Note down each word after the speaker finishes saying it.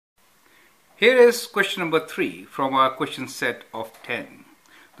Here is question number 3 from our question set of 10.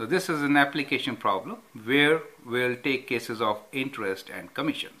 So this is an application problem where we'll take cases of interest and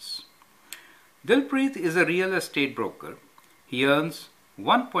commissions. Dilpreet is a real estate broker. He earns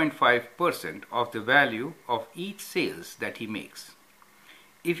 1.5% of the value of each sales that he makes.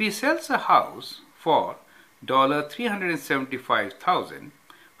 If he sells a house for $375,000,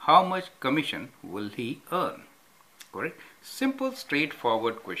 how much commission will he earn? Correct? Simple,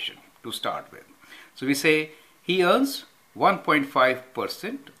 straightforward question to start with. So we say he earns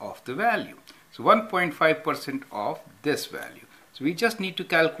 1.5% of the value. So 1.5% of this value. So we just need to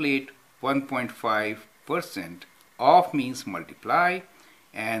calculate 1.5% of means multiply,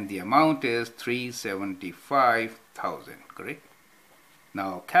 and the amount is 375,000. Correct?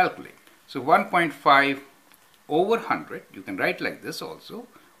 Now calculate. So 1.5 over 100, you can write like this also,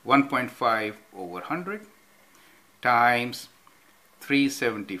 1.5 over 100 times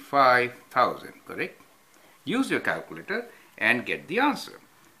 375,000, correct? Use your calculator and get the answer.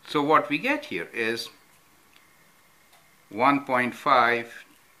 So what we get here is 1.5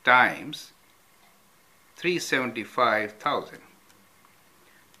 times 375,000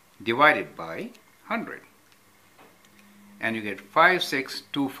 divided by 100, and you get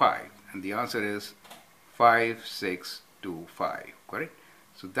 5625, and the answer is 5625, correct?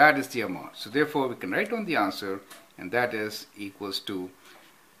 So that is the amount. So therefore we can write down the answer, and that is equals to,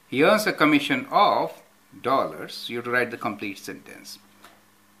 he earns a commission of dollars, you have to write the complete sentence,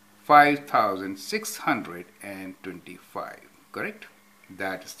 5,625, correct?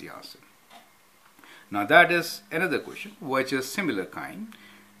 That is the answer. Now that is another question which is similar kind,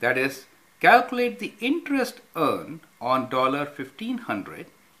 that is, calculate the interest earned on $1,500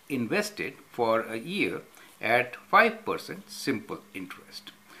 invested for a year at 5% simple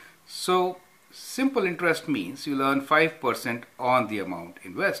interest. So simple interest means you'll earn 5% on the amount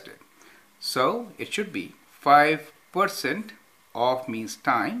invested. So it should be 5% of means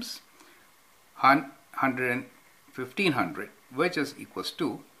times 1,500, which is equals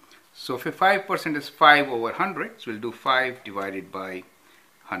to, so if 5% is 5 over 100, so we'll do 5 divided by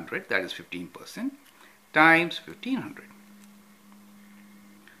 100, that is 15%, times 1,500.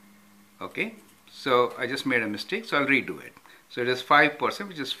 Okay, so I just made a mistake, so I'll redo it. So it is 5%,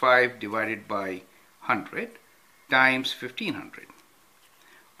 which is 5 divided by 100 times 1,500,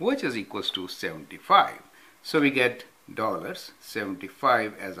 which is equals to 75. So we get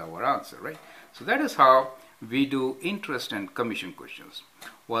 $75 as our answer, right? So that is how we do interest and commission questions.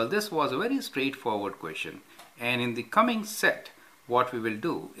 Well, this was a very straightforward question, and in the coming set, what we will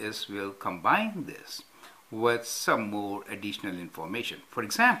do is we'll combine this with some more additional information. For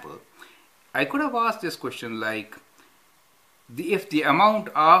example, I could have asked this question like, if the amount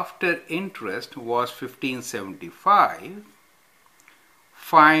after interest was 1575,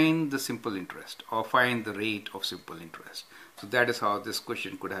 find the simple interest or find the rate of simple interest. So that is how this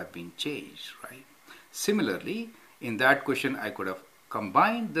question could have been changed, right? Similarly, in that question, I could have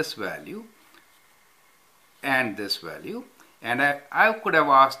combined this value and this value, and I could have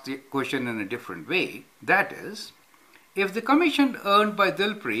asked the question in a different way. That is, if the commission earned by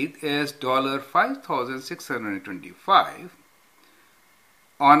Dilpreet is $5,625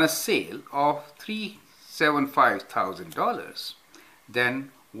 on a sale of $375,000,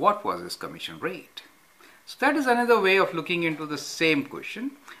 then what was his commission rate? So that is another way of looking into the same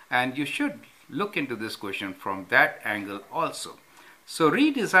question, and you should look into this question from that angle also. So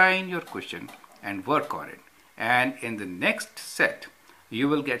redesign your question and work on it, and in the next set you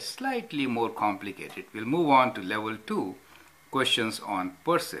will get slightly more complicated. We'll move on to level 2 questions on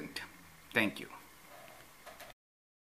percent. Thank you.